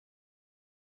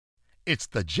It's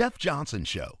the Jeff Johnson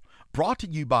Show, brought to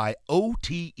you by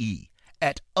OTE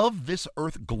at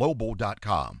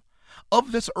OfThisEarthGlobal.com.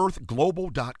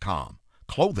 OfThisEarthGlobal.com.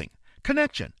 Clothing,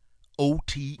 connection,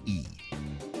 OTE.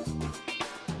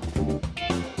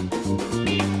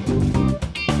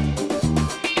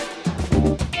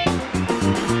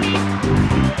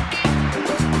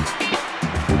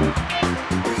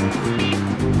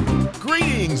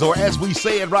 Greetings, or as we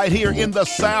say it right here in the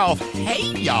South,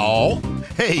 hey y'all.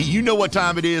 Hey, you know what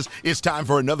time it is. It's time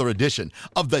for another edition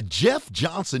of the Jeff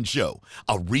Johnson Show,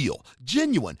 a real,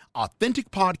 genuine, authentic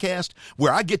podcast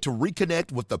where I get to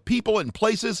reconnect with the people and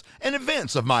places and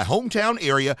events of my hometown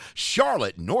area,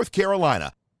 Charlotte, North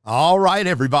Carolina. All right,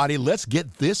 everybody, let's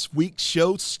get this week's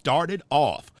show started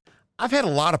off. I've had a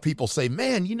lot of people say,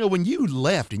 man, you know, when you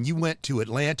left and you went to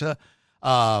Atlanta,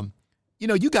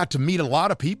 you got to meet a lot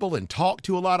of people and talk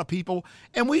to a lot of people,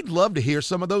 and we'd love to hear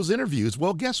some of those interviews.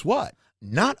 Well, guess what?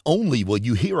 Not only will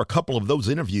you hear a couple of those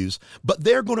interviews, but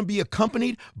they're going to be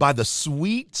accompanied by the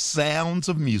sweet sounds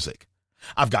of music.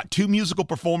 I've got two musical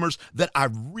performers that I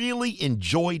really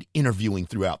enjoyed interviewing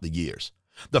throughout the years.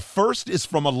 The first is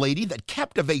from a lady that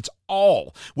captivates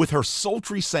all with her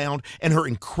sultry sound and her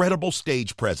incredible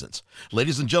stage presence.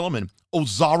 Ladies and gentlemen,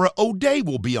 Ozara O'Day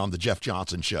will be on the Jeff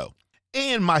Johnson Show.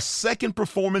 And my second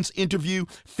performance interview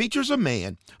features a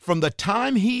man from the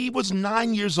time he was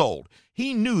 9 years old.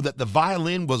 He knew that the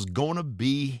violin was going to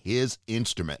be his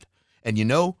instrument. And you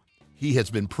know, he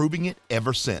has been proving it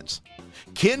ever since.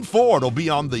 Ken Ford will be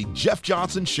on the Jeff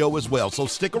Johnson Show as well, so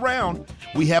stick around.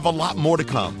 We have a lot more to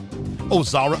come.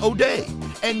 Ozara O'Day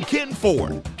and Ken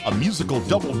Ford, a musical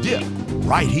double dip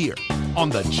right here on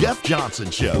the Jeff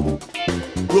Johnson Show.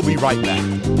 We'll be right back.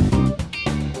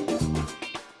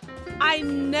 I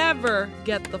never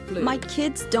get the flu. My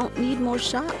kids don't need more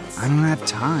shots. I don't have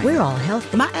time. We're all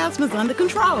healthy. My asthma's under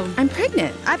control. I'm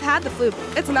pregnant. I've had the flu.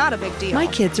 It's not a big deal. My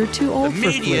kids are too old for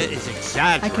flu. The media is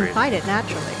exaggerating. I can fight it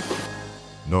naturally.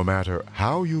 No matter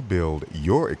how you build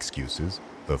your excuses,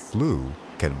 the flu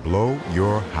can blow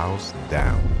your house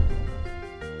down.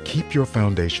 Keep your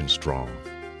foundation strong.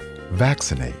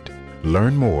 Vaccinate.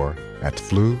 Learn more at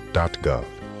flu.gov.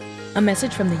 A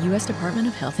message from the U.S. Department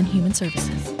of Health and Human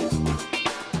Services.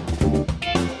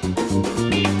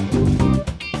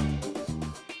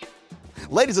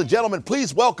 Ladies and gentlemen,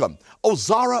 please welcome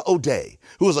Ozara O'Day,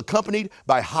 who is accompanied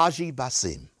by Haji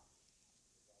Basim.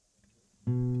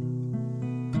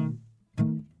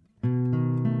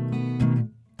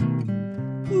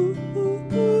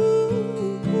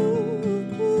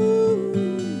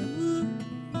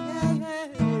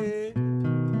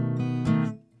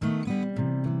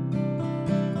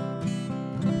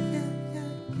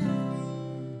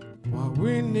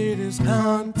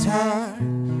 Contact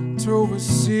to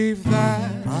receive that.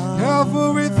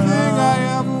 Everything I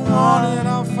ever wanted,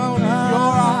 I found in your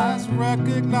eyes.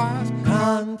 Recognize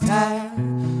contact.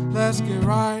 Let's get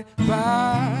right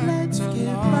back to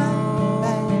love.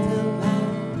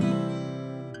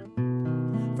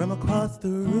 From across the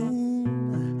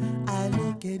room, I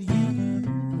look at you.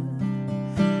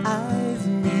 Eyes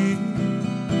meet.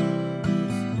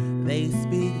 They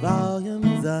speak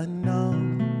volumes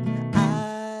unknown.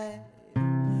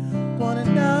 Wanna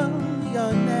know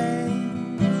your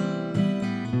name.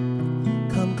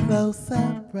 Come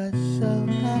closer, brush your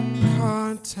back.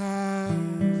 Contact.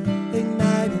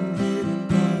 Igniting hidden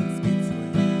thoughts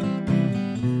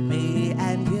between me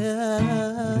and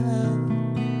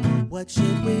you. What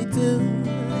should we do?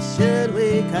 Should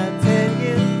we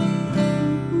continue?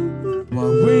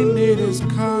 What we need is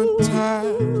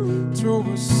contact to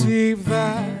receive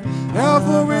that.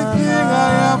 Everything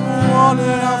I ever wanted,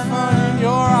 I found in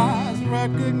your eyes.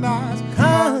 Recognize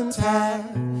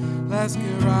contact. Let's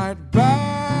get right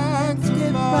back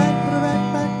to love.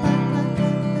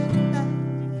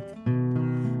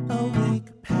 A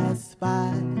week passed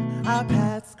by, our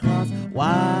paths crossed.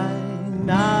 Why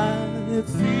not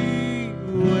see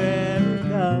where it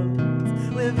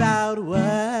goes? Without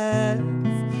words,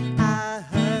 I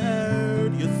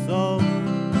heard your soul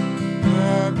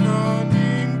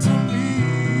beckoning to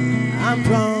me. I'm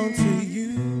drawn to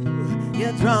you,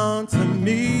 you're drawn to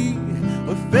me.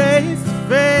 We're face to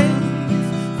face,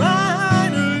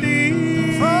 finally.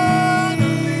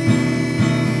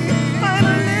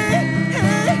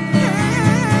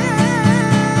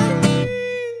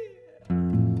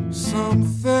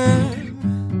 Something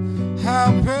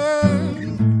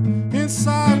happened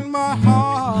inside my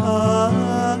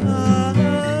heart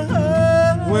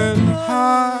when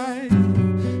I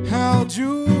held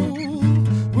you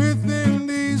within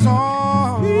these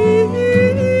arms.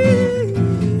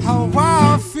 How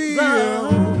I feel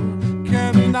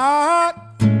cannot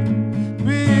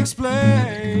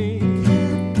explain.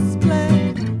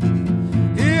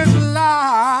 It's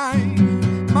like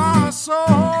my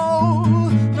soul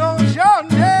knows your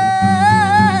name.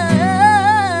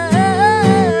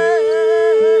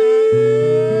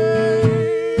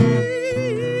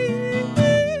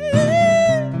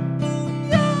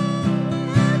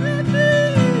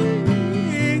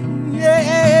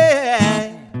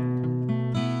 Yeah,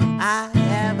 I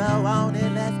ever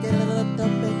wanted. Let's get a little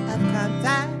bit of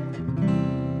contact.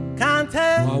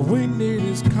 Contact. All we need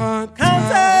is contact,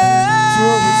 Contact. to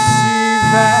receive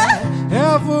that.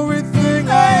 Everything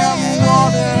I ever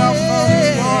wanted, I found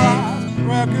in your eyes.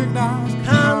 Recognize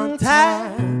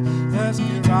contact. Let's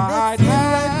get right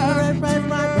back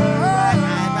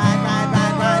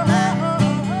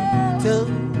to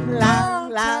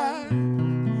loud.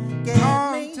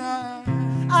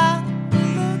 Give me a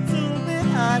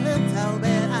little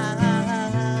bit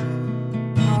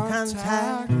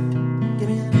contact. Give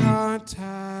me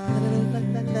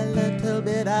a little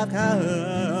bit of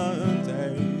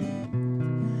contact.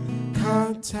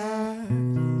 Contact.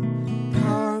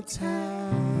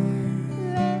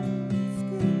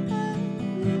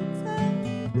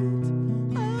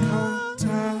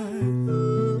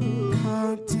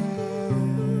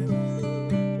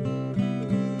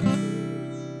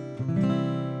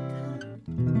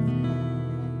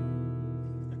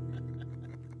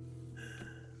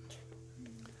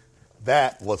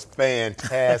 That was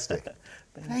fantastic.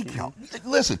 Thank y'all.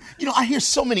 Listen, I hear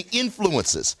so many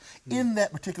influences in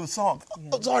that particular song.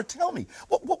 Zara, tell me,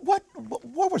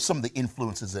 what were some of the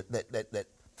influences that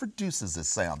produces this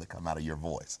sound that come out of your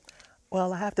voice?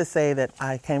 Well, I have to say that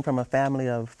I came from a family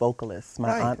of vocalists. My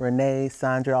Right. Aunt Renee,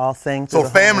 Sandra, all sang So through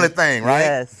the family home. thing, right?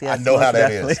 Yes, I know most how that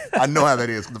definitely. is. I know how that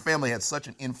is. The family had such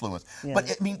an influence. Yeah.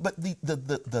 But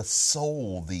the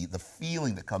soul, the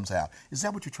feeling that comes out, is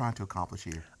that what you're trying to accomplish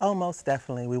here? Oh, most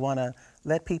definitely. We want to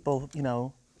let people,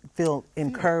 feel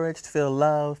encouraged, feel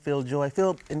love, feel joy,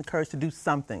 feel encouraged to do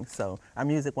something. So our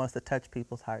music wants to touch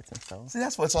people's hearts and souls. See,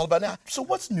 that's what it's all about now. So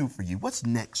what's new for you? What's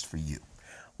next for you?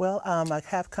 Well, I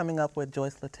have coming up with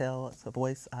Joyce Littell's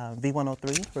voice,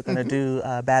 V103. We're going to do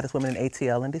Baddest Women in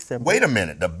ATL in December. Wait a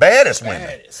minute, the baddest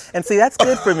women. And see, that's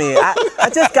good for me. I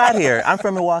just got here. I'm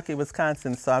from Milwaukee,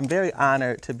 Wisconsin, so I'm very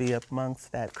honored to be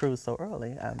amongst that crew so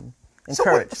early. I'm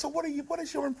encouraged. So what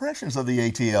is your impressions of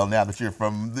the ATL now that you're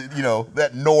from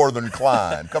that northern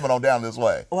clime coming on down this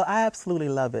way? Well, I absolutely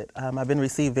love it. I've been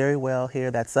received very well here.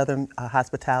 That Southern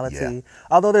hospitality. Yeah.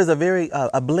 Although there's a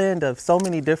blend of so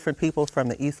many different people from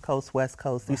the East Coast, West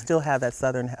Coast, we still have that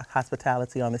Southern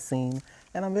hospitality on the scene,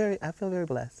 and I feel very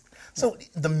blessed. So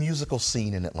the musical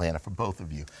scene in Atlanta for both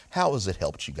of you, how has it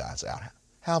helped you guys out?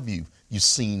 How have you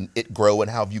seen it grow,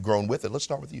 and how have you grown with it? Let's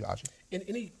start with you, Haji. In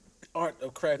any art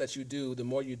or craft that you do, the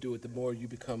more you do it, the more you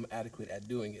become adequate at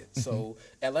doing it. So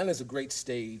Atlanta is a great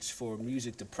stage for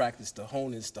music to practice, to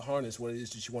harness what it is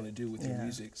that you want to do with your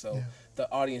music. So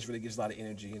the audience really gives a lot of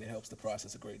energy, and it helps the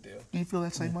process a great deal. Do you feel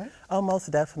that same way? Oh,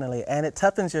 most definitely. And it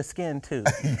toughens your skin, too.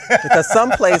 Because some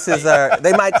places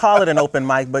they might call it an open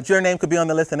mic, but your name could be on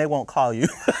the list and they won't call you.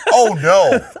 Oh,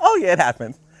 no. Oh, yeah, it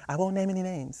happens. I won't name any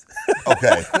names.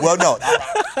 Okay. Well, no,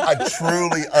 I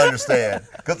truly understand,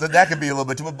 because that could be a little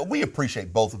bit too much, but we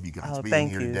appreciate both of you guys being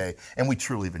here today, and we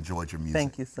truly have enjoyed your music.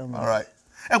 Thank you so much. All right.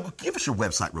 And give us your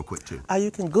website real quick, too.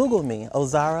 You can Google me,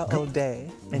 Ozara O'Day,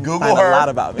 and Google find her. a lot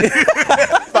about me.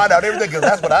 Find out everything, because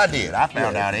that's what I did. I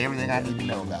found out everything I need to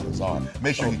know about Ozara.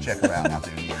 Make sure you check her out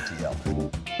there in the ATL.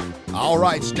 All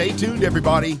right, stay tuned,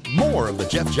 everybody. More of the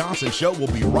Jeff Johnson Show will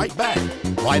be right back,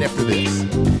 right after this.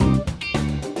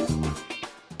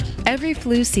 Every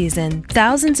flu season,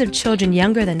 thousands of children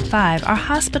younger than 5 are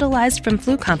hospitalized from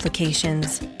flu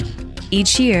complications.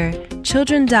 Each year,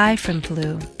 children die from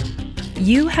flu.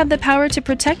 You have the power to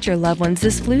protect your loved ones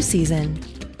this flu season.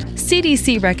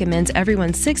 CDC recommends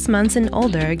everyone 6 months and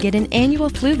older get an annual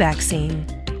flu vaccine.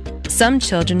 Some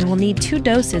children will need 2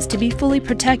 doses to be fully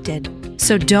protected,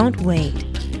 so don't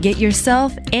wait. Get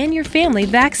yourself and your family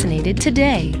vaccinated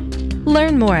today.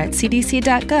 Learn more at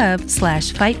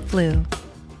cdc.gov/fightflu.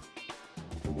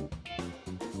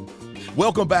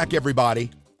 Welcome back,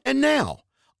 everybody. And now,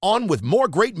 on with more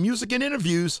great music and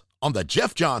interviews on The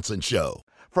Jeff Johnson Show.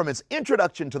 From his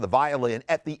introduction to the violin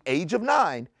at the age of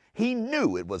 9, he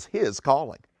knew it was his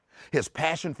calling. His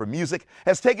passion for music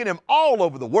has taken him all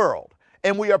over the world,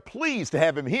 and we are pleased to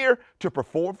have him here to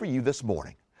perform for you this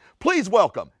morning. Please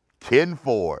welcome Ken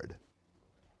Ford.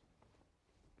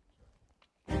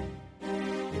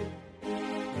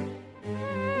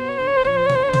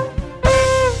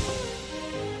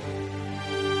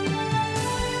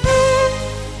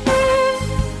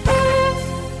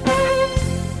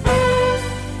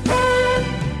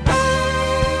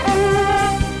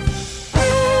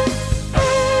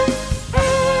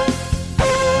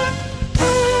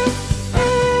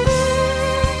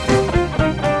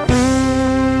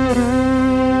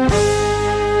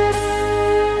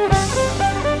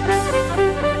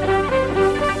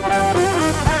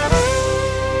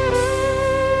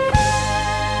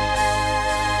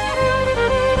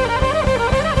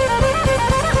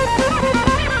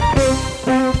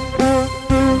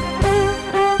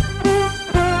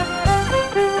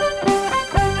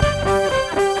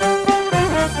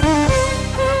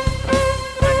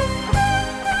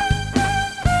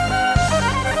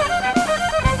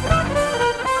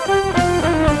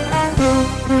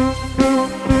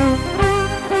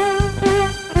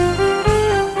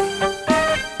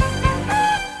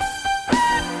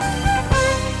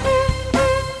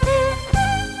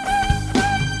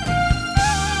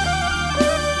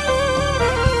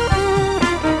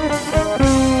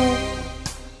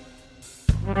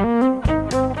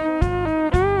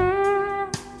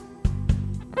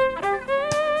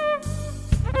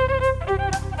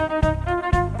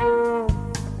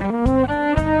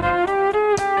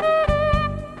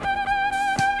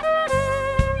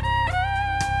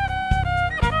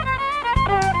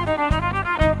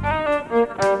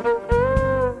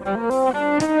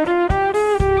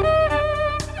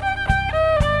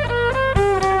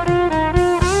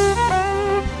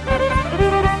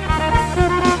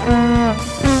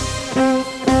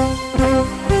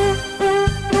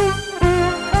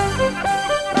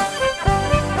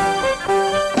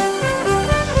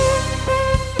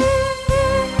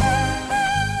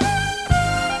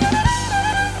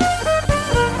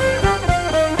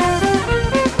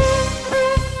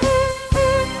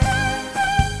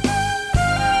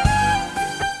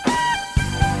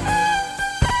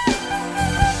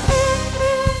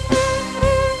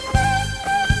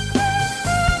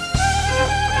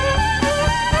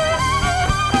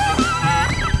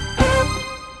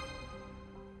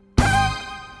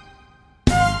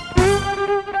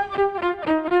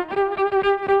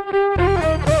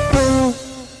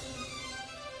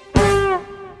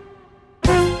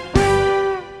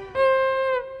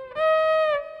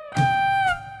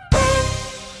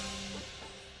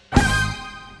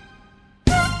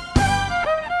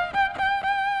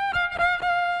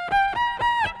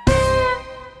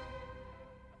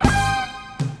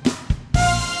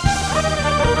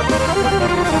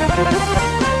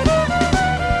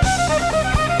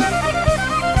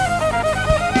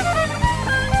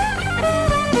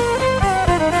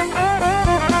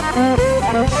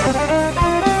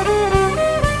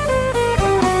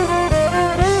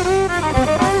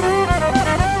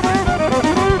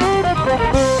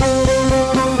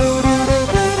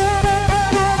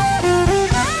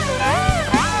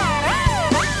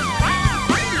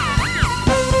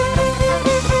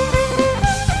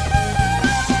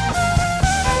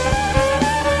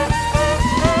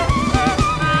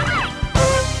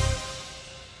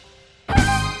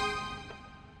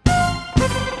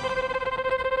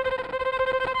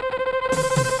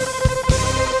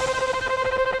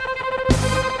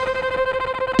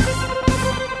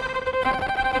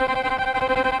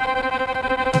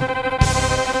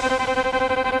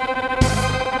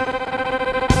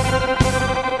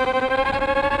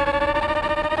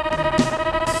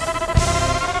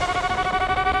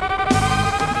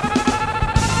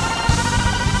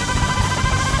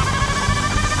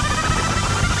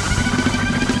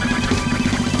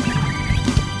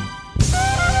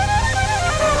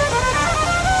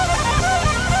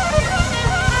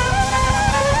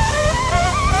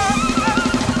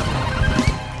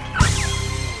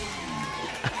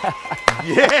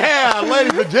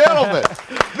 gentlemen,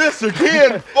 Mr.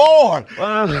 Ken Ford.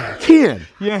 Ken.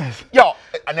 Yes. Y'all,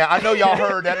 now I know y'all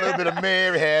heard that little bit of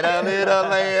Mary had a little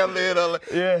lamb, little.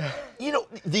 Yeah. You know,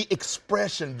 the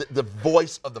expression, the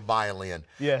voice of the violin.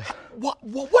 Yeah.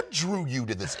 What drew you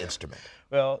to this instrument?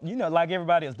 Well, you know, like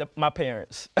everybody else, my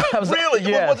parents. Really?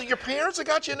 Yeah. Was it your parents that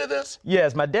got you into this?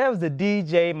 Yes, my dad was the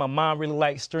DJ. My mom really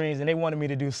liked strings, and they wanted me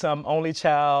to do something. Only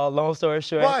child, long story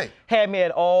short. Right. Had me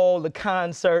at all the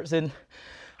concerts, and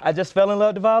I just fell in love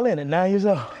with the violin at 9 years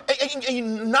old.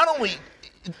 And not only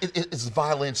is the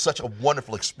violin such a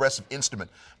wonderful expressive instrument,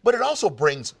 but it also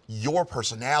brings your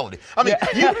personality. I mean,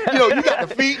 you got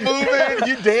the feet moving,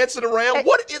 you dancing around.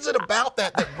 What is it about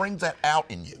that brings that out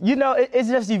in you? You know, it's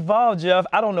just evolved, Jeff.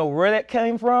 I don't know where that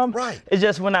came from. Right. It's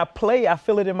just when I play, I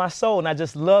feel it in my soul, and I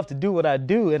just love to do what I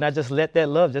do, and I just let that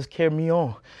love just carry me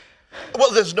on.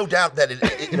 Well, there's no doubt that it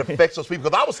affects those people,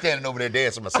 because I was standing over there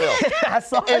dancing myself. I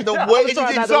saw and the it. way you saw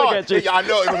it. Yeah, I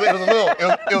know it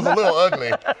was a little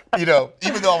ugly, you know,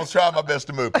 even though I was trying my best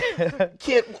to move.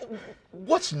 Ken,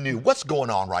 what's new? What's going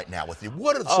on right now with you?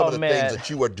 What are some of the things that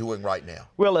you are doing right now?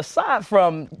 Well, aside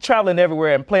from traveling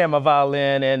everywhere and playing my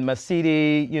violin, and my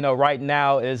CD, you know, right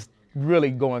now is really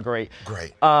going great.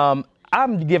 Great. I'm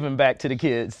giving back to the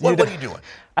kids. What are you doing?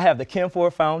 I have the Ken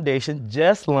Ford Foundation,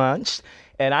 just launched,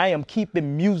 and I am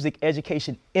keeping music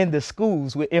education in the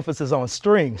schools with emphasis on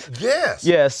strings. Yes.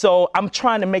 Yeah, so I'm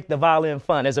trying to make the violin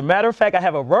fun. As a matter of fact, I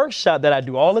have a workshop that I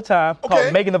do all the time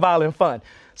called Making the Violin Fun.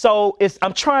 So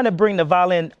I'm trying to bring the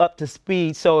violin up to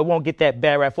speed so it won't get that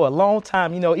bad rap. For a long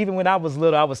time, you know, even when I was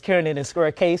little, I was carrying it in a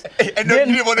square case. And you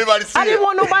didn't want anybody to see it. I didn't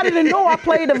want nobody to know I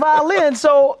played the violin.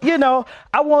 So, you know,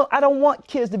 I don't want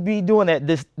kids to be doing that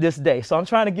this day. So I'm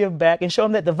trying to give back and show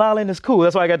them that the violin is cool.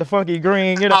 That's why I got the funky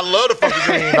green, you know. I love the funky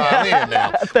green violin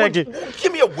now. Thank you.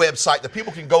 Give me a website that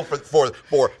people can go for to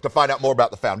find out more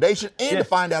about the foundation and to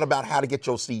find out about how to get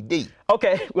your CD.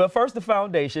 Okay, well, first the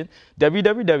foundation,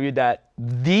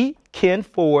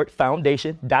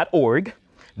 www.thekenfordfoundation.org,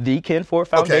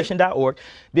 thekenfordfoundation.org.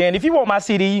 Then if you want my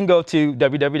CD, you can go to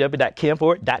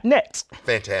www.kenford.net.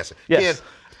 Fantastic. Yes. Ken,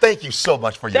 thank you so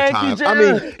much for your Thank time. you, Jim. I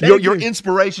mean, Thank your you.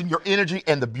 inspiration, your energy,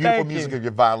 and the beautiful Thank music you. of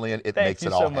your violin, it Thank makes you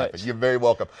it all so happen. much. You're very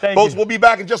welcome. Thank Folks, you. we'll be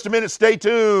back in just a minute. Stay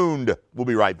tuned. We'll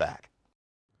be right back.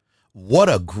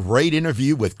 What a great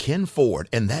interview with Ken Ford,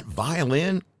 and that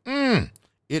violin,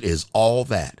 it is all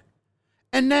that.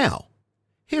 And now,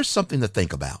 here's something to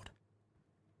think about.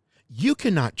 You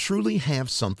cannot truly have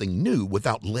something new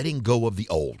without letting go of the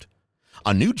old.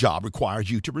 A new job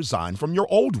requires you to resign from your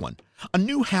old one. A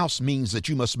new house means that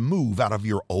you must move out of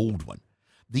your old one.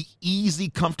 The easy,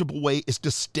 comfortable way is to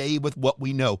stay with what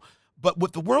we know. But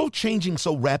with the world changing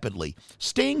so rapidly,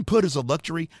 staying put is a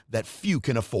luxury that few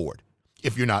can afford.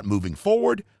 If you're not moving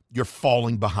forward, you're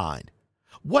falling behind.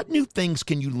 What new things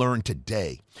can you learn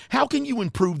today? How can you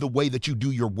improve the way that you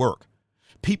do your work?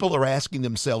 People are asking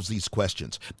themselves these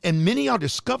questions, and many are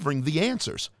discovering the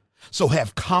answers. So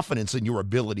have confidence in your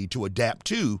ability to adapt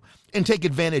to and take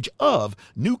advantage of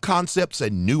new concepts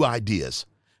and new ideas.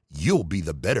 You'll be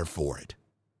the better for it.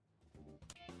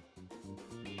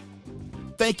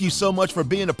 Thank you so much for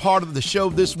being a part of the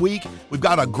show this week. We've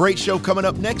got a great show coming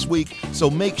up next week, so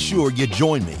make sure you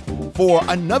join me for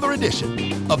another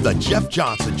edition of The Jeff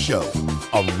Johnson Show,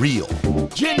 a real,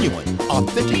 genuine,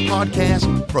 authentic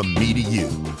podcast from me to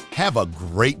you. Have a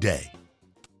great day.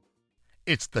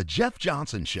 It's The Jeff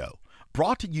Johnson Show,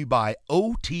 brought to you by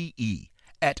OTE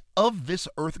at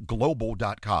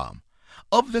OfThisEarthGlobal.com.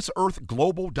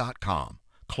 OfThisEarthGlobal.com.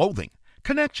 Clothing,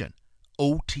 connection,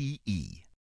 OTE.